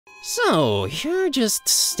So, you're just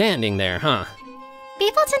standing there, huh?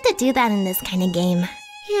 People tend to do that in this kind of game.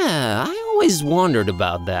 Yeah, I always wondered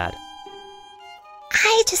about that.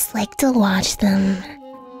 I just like to watch them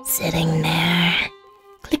sitting there,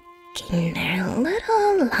 clicking their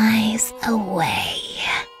little lives away.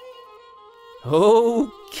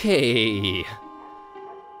 Okay.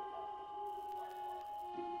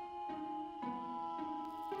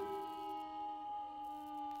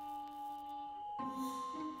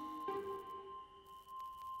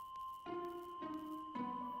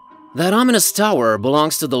 That ominous tower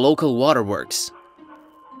belongs to the local waterworks.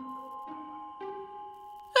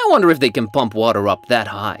 I wonder if they can pump water up that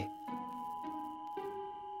high.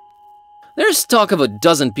 There's talk of a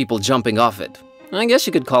dozen people jumping off it. I guess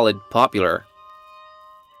you could call it popular.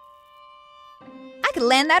 I could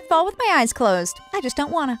land that fall with my eyes closed. I just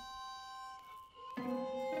don't wanna.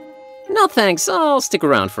 No thanks, I'll stick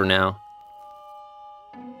around for now.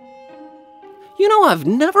 You know, I've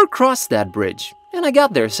never crossed that bridge, and I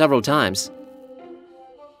got there several times.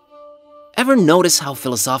 Ever notice how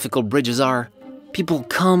philosophical bridges are? People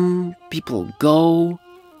come, people go.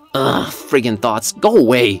 Ugh, friggin' thoughts, go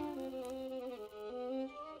away.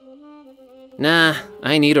 Nah,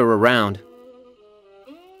 I need her around.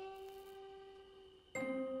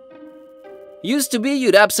 Used to be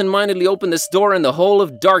you'd absent-mindedly open this door and the whole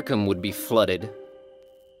of Darkham would be flooded.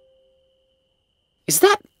 Is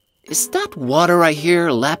that water I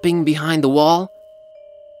hear lapping behind the wall?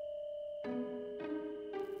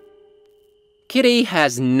 Kitty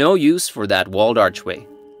has no use for that walled archway.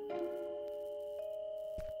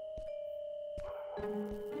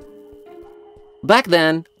 Back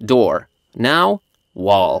then, door. Now,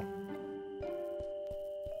 wall.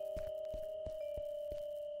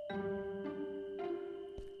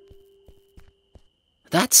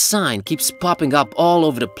 That sign keeps popping up all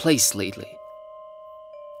over the place lately.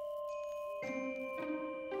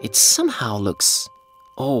 It somehow looks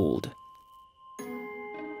old.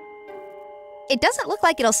 It doesn't look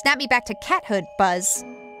like it'll snap me back to cathood, Buzz.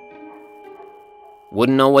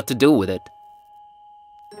 Wouldn't know what to do with it.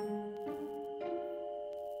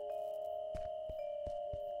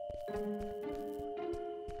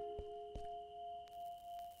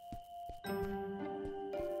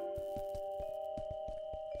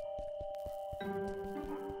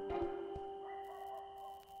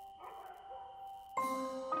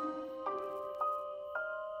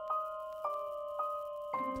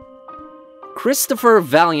 Christopher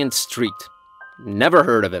Valiant Street. Never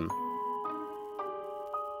heard of him.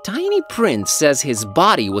 Tiny print says his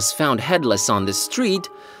body was found headless on this street,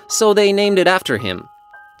 so they named it after him.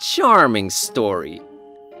 Charming story.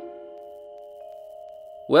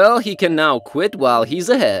 Well, he can now quit while he's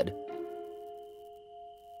ahead.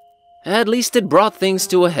 At least it brought things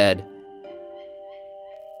to a head.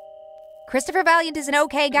 Christopher Valiant is an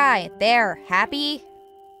okay guy. There, happy?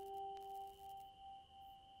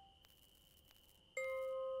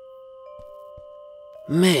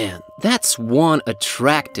 Man, that's one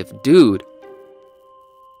attractive dude.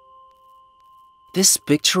 This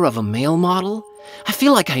picture of a male model? I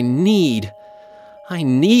feel like I need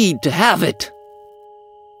to have it.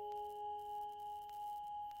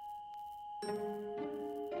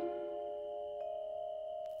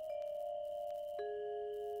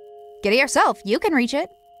 Get it yourself. You can reach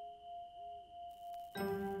it.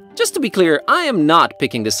 Just to be clear, I am not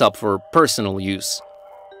picking this up for personal use.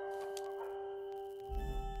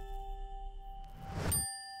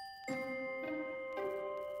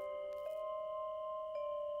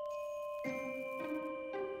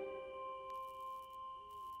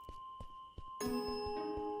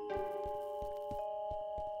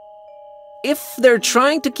 If they're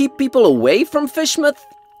trying to keep people away from Fishmouth,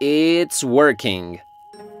 it's working.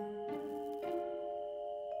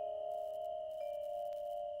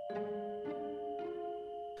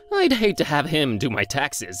 I'd hate to have him do my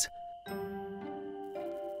taxes.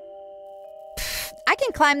 I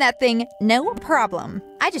can climb that thing, no problem.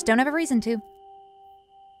 I just don't have a reason to.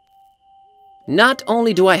 Not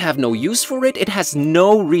only do I have no use for it, it has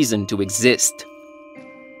no reason to exist.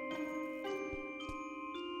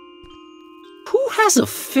 Who has a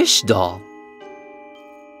fish doll?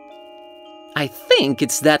 I think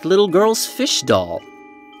it's that little girl's fish doll.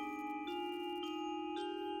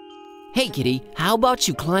 Hey, Kitty, how about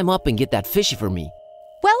you climb up and get that fishy for me?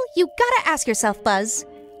 Well, you gotta ask yourself, Buzz.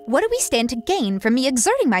 What do we stand to gain from me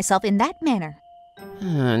exerting myself in that manner?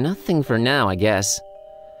 Nothing for now, I guess.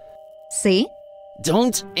 See?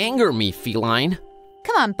 Don't anger me, feline.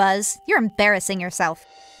 Come on, Buzz. You're embarrassing yourself.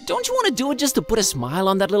 Don't you want to do it just to put a smile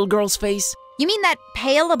on that little girl's face? You mean that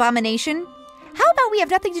pale abomination? How about we have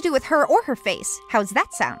nothing to do with her or her face? How's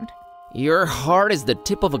that sound? Your heart is the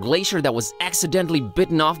tip of a glacier that was accidentally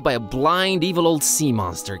bitten off by a blind, evil old sea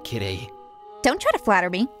monster, Kitty. Don't try to flatter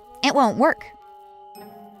me. It won't work.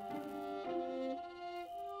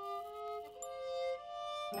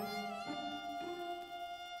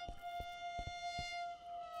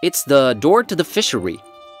 It's the door to the fishery.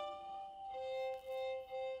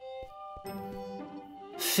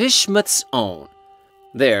 Fishmut's Own.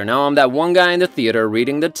 There, now I'm that one guy in the theater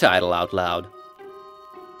reading the title out loud.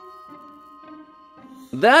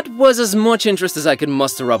 That was as much interest as I could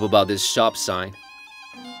muster up about this shop sign.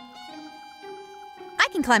 I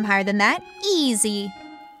can climb higher than that. Easy.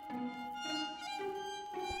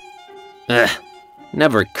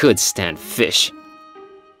 Never could stand fish.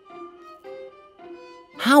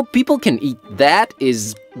 How people can eat that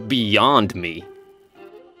is beyond me.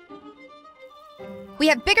 We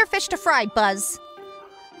have bigger fish to fry, Buzz.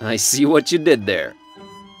 I see what you did there.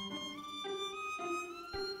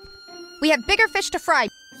 We have bigger fish to fry.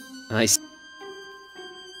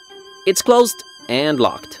 It's closed and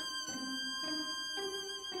locked.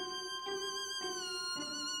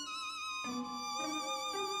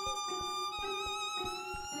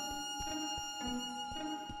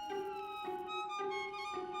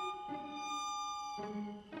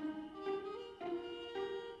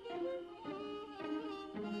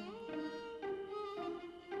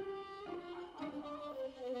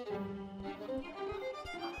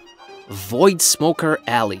 Void Smoker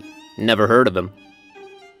Alley. Never heard of him.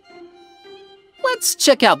 Let's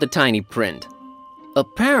check out the tiny print.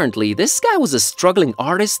 Apparently, this guy was a struggling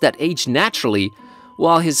artist that aged naturally,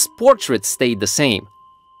 while his portrait stayed the same.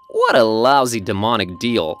 What a lousy demonic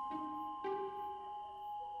deal.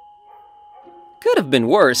 Could have been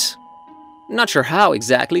worse. Not sure how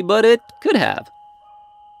exactly, but it could have.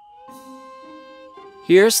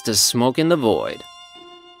 Here's to smoke in the void.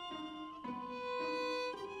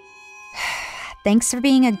 Thanks for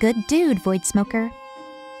being a good dude, Void Smoker.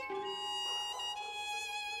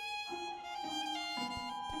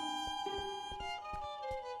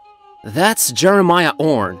 That's Jeremiah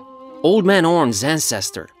Orn, Old Man Orn's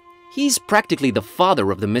ancestor. He's practically the father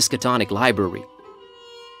of the Miskatonic Library.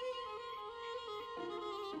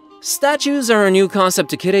 Statues are a new concept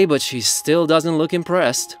to Kitty, but she still doesn't look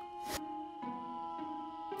impressed.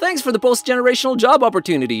 Thanks for the post-generational job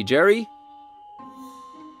opportunity, Jerry.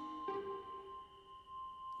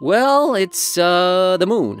 Well, it's, the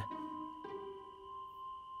moon.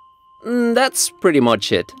 That's pretty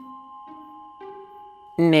much it.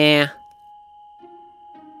 Nah.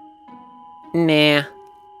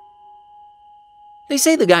 They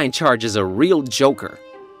say the guy in charge is a real joker.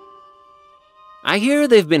 I hear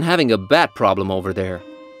they've been having a bat problem over there.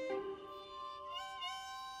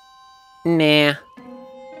 Nah.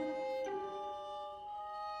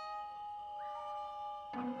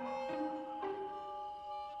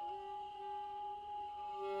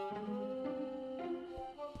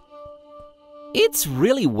 It's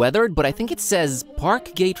really weathered, but I think it says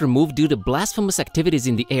park gate removed due to blasphemous activities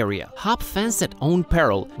in the area. Hop fence at own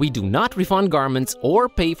peril. We do not refund garments or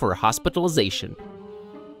pay for hospitalization.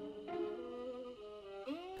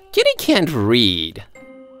 Kitty can't read.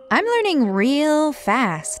 I'm learning real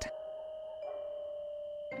fast.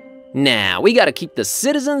 Nah, we gotta keep the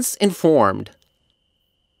citizens informed.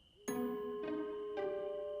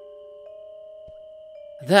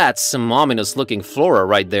 That's some ominous looking flora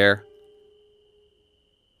right there.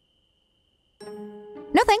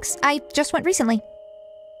 No thanks, I just went recently.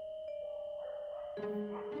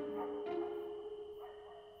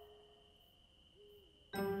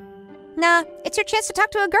 Nah, it's your chance to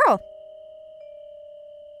talk to a girl.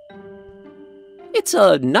 It's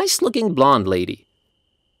a nice-looking blonde lady.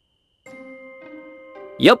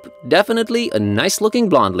 Yup, definitely a nice-looking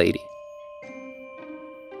blonde lady.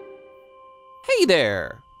 Hey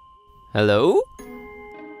there! Hello?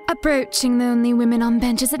 Approaching the only women on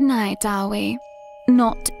benches at night, are we?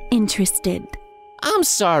 Not interested. I'm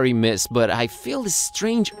sorry, miss, but I feel this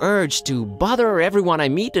strange urge to bother everyone I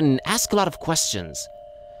meet and ask a lot of questions.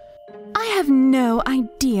 I have no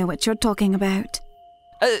idea what you're talking about.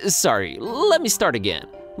 Sorry, let me start again.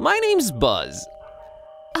 My name's Buzz.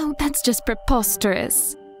 Oh, that's just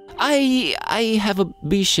preposterous. I have a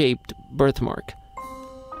B-shaped birthmark.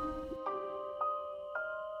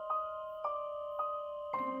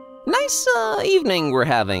 Nice evening we're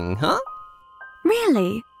having, huh?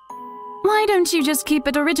 Really? Why don't you just keep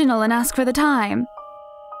it original and ask for the time?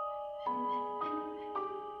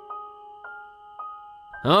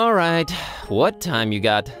 All right, what time you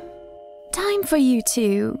got? Time for you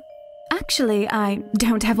two. Actually, I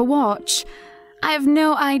don't have a watch. I have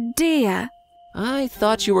no idea. I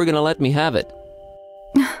thought you were gonna let me have it.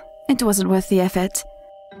 It wasn't worth the effort.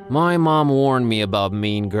 My mom warned me about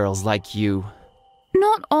mean girls like you.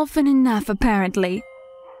 Not often enough, apparently.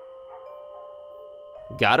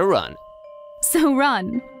 Gotta run. So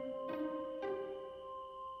run.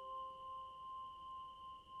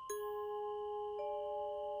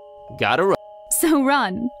 Gotta run. So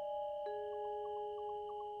run.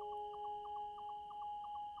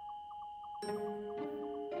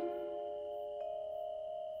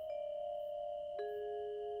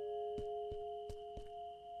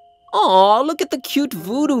 Aw, look at the cute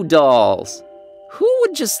voodoo dolls. Who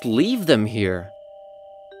would just leave them here?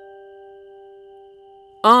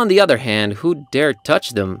 On the other hand, who'd dare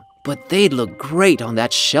touch them? But they'd look great on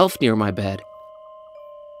that shelf near my bed.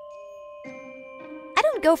 I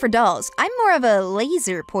don't go for dolls. I'm more of a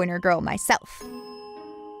laser pointer girl myself.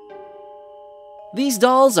 These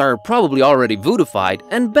dolls are probably already voodoofied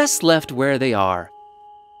and best left where they are.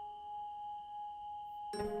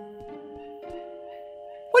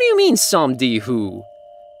 What do you mean, somebody who?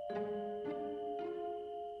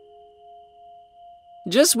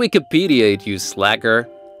 Just Wikipedia it, you slacker.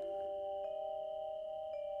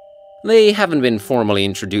 They haven't been formally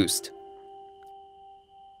introduced.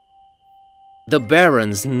 The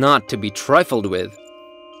Baron's not to be trifled with.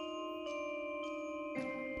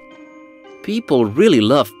 People really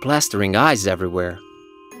love plastering eyes everywhere.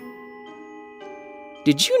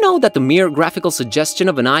 Did you know that the mere graphical suggestion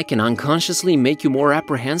of an eye can unconsciously make you more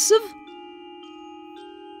apprehensive?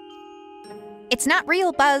 It's not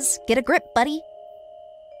real, Buzz. Get a grip, buddy.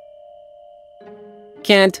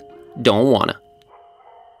 Can't, don't wanna.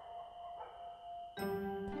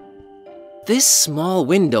 This small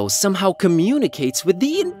window somehow communicates with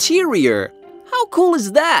the interior. How cool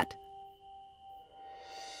is that?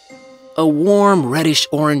 A warm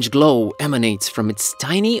reddish-orange glow emanates from its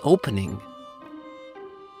tiny opening.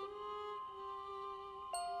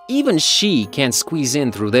 Even she can't squeeze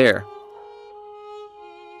in through there.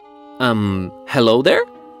 Hello there?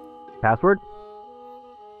 Password?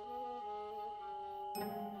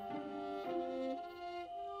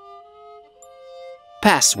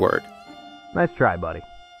 Password. Nice try, buddy.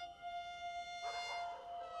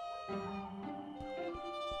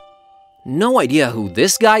 No idea who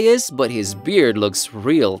this guy is, but his beard looks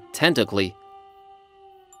real tentacly.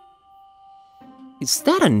 Is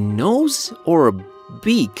that a nose or a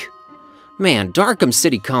beak? Man, Darkham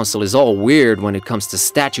City Council is all weird when it comes to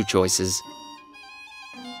statue choices.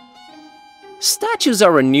 Statues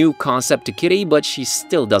are a new concept to Kitty, but she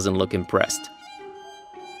still doesn't look impressed.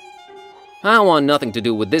 I want nothing to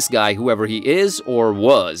do with this guy, whoever he is or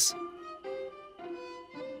was.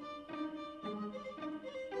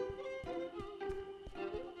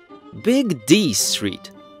 Big D Street.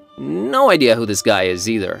 No idea who this guy is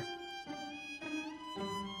either.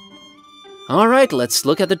 Alright, let's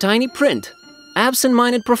look at the tiny print.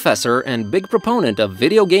 Absent-minded professor and big proponent of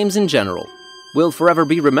video games in general. Will forever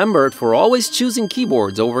be remembered for always choosing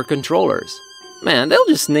keyboards over controllers. Man, they'll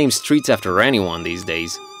just name streets after anyone these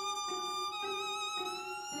days.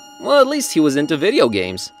 Well, at least he was into video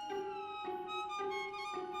games.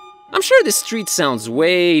 I'm sure this street sounds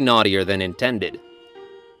way naughtier than intended.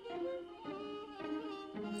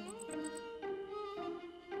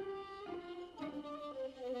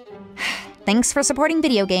 Thanks for supporting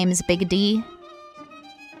video games, Big D.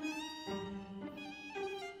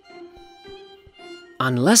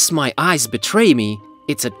 Unless my eyes betray me,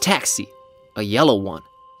 it's a taxi. A yellow one.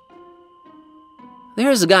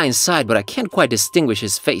 There's a guy inside, but I can't quite distinguish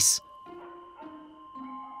his face.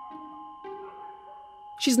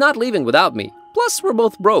 She's not leaving without me. Plus, we're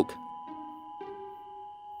both broke.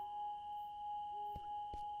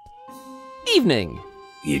 Evening.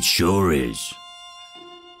 It sure is.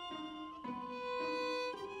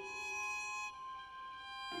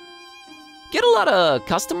 Get a lot of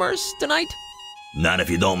customers tonight? Not if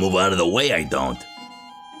you don't move out of the way, I don't.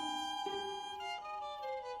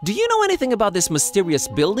 Do you know anything about this mysterious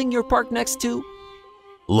building you're parked next to?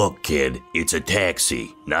 Look, kid, it's a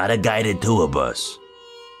taxi, not a guided tour bus.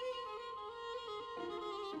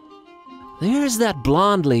 There's that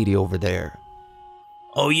blonde lady over there.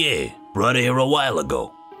 Oh yeah, brought her here a while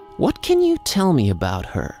ago. What can you tell me about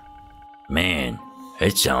her? Man,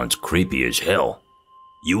 that sounds creepy as hell.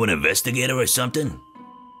 You an investigator or something?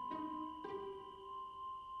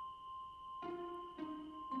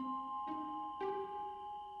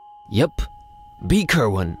 Yep. B.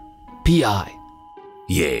 Kerwin, P.I.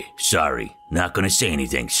 Yeah, sorry. Not gonna say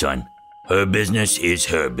anything, son. Her business is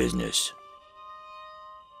her business.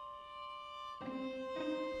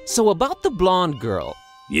 So about the blonde girl.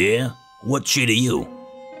 Yeah? What's she to you?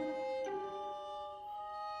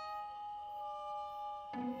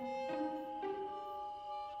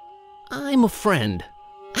 I'm a friend.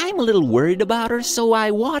 I'm a little worried about her, so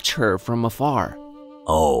I watch her from afar.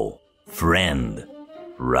 Oh, friend.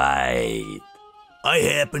 Right. I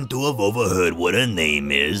happen to have overheard what her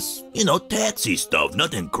name is. You know, taxi stuff,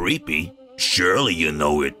 nothing creepy. Surely you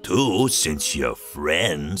know it too, since you're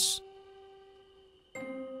friends.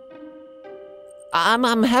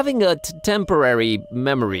 I'm having a temporary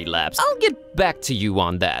memory lapse. I'll get back to you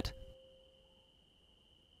on that.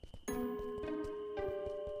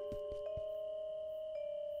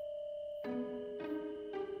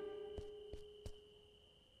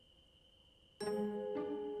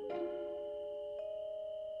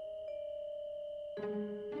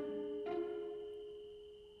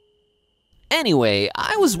 Anyway,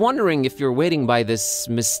 I was wondering if you're waiting by this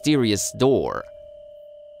mysterious door.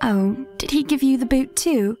 Oh, did he give you the boot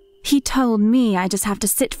too? He told me I just have to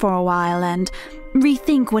sit for a while and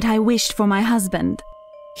rethink what I wished for my husband.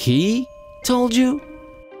 He told you?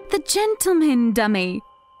 The gentleman, dummy.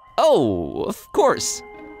 Oh, of course.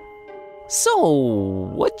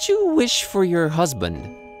 So, what'd you wish for your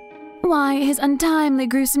husband? Why, his untimely,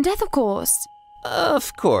 gruesome death, of course.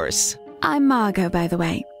 Of course. I'm Margot, by the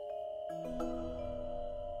way.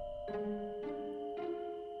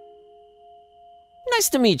 Nice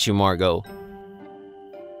to meet you, Margot.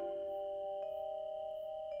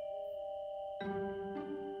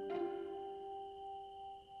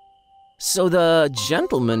 So the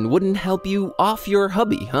gentleman wouldn't help you off your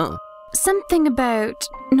hubby, huh? Something about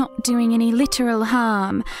not doing any literal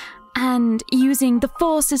harm and using the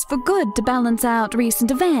forces for good to balance out recent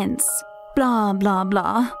events. Blah, blah,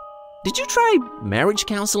 blah. Did you try marriage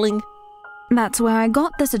counseling? That's where I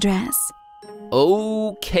got this address.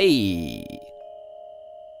 Okay.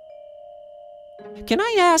 Can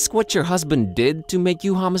I ask what your husband did to make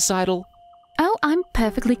you homicidal? Oh, I'm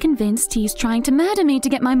perfectly convinced he's trying to murder me to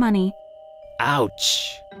get my money.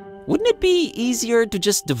 Ouch. Wouldn't it be easier to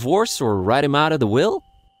just divorce or write him out of the will?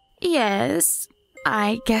 Yes,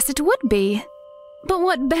 I guess it would be. But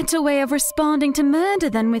what better way of responding to murder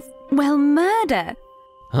than with, well, murder?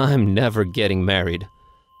 I'm never getting married.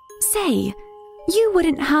 Say, you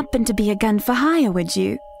wouldn't happen to be a gun for hire, would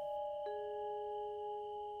you?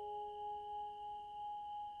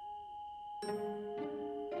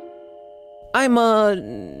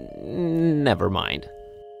 Never mind.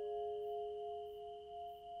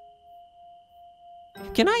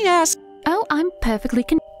 Can I ask? Oh, I'm perfectly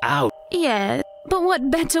Ouch. Yeah, but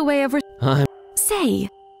what better way of Say.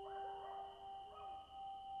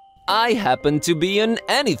 I happen to be an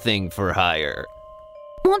anything for hire.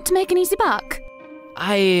 Want to make an easy buck?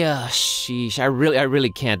 Sheesh, I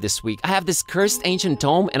really can't this week. I have this cursed ancient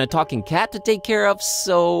tome and a talking cat to take care of,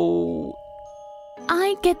 so...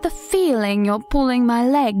 I get the feeling you're pulling my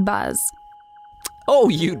leg, Buzz. Oh,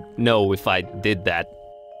 you'd know if I did that.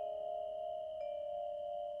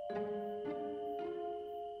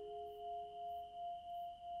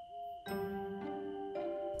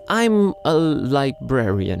 I'm a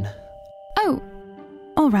librarian. Oh,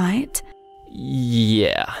 all right.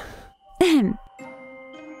 Yeah. Ahem.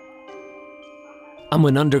 I'm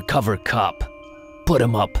an undercover cop. Put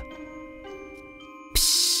him up.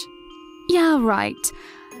 Psh. Yeah, right.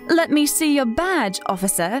 Let me see your badge,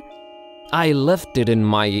 officer. I left it in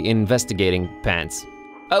my investigating pants.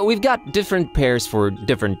 We've got different pairs for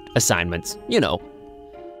different assignments, you know.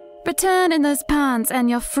 Return in those pants and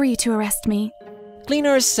you're free to arrest me.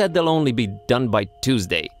 Cleaners said they'll only be done by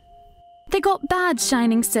Tuesday. They got badge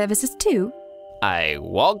shining services too. I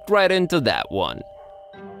walked right into that one.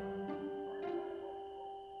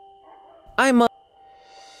 I'm a...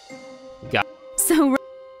 Got... So...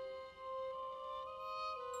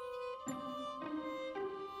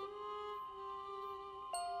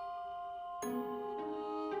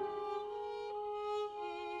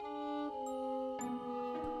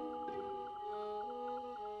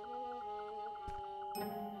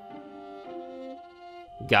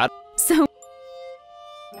 Got... So...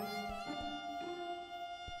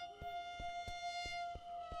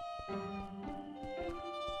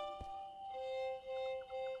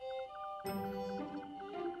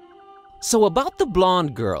 So about the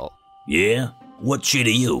blonde girl. Yeah? What's she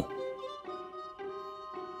to you?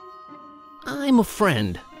 I'm a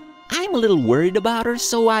friend. I'm a little worried about her,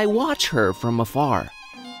 so I watch her from afar.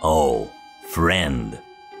 Oh, friend.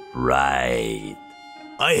 Right.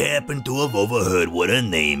 I happen to have overheard what her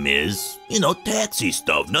name is. You know, taxi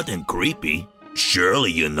stuff, nothing creepy.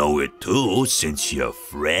 Surely you know it too, since you're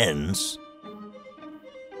friends.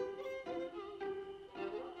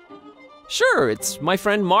 Sure, it's my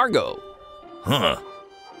friend Margot. Huh.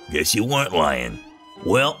 Guess you weren't lying.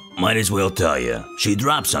 Well, might as well tell you. She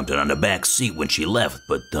dropped something on the back seat when she left,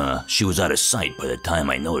 but she was out of sight by the time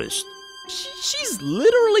I noticed. She's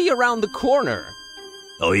literally around the corner.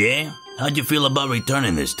 Oh yeah? How'd you feel about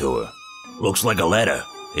returning this to her? Looks like a letter.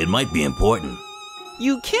 It might be important.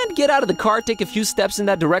 You can't get out of the car, take a few steps in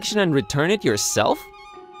that direction, and return it yourself?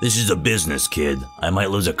 This is a business, kid. I might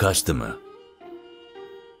lose a customer.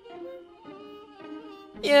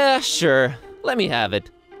 Yeah, sure. Let me have it.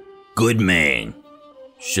 Good man.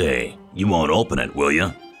 Say, you won't open it, will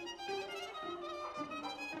you?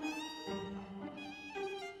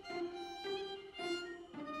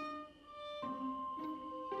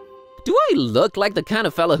 Do I look like the kind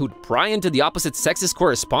of fella who'd pry into the opposite sex's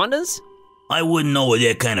correspondence? I wouldn't know what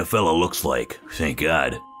that kind of fella looks like, thank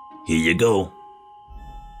God. Here you go.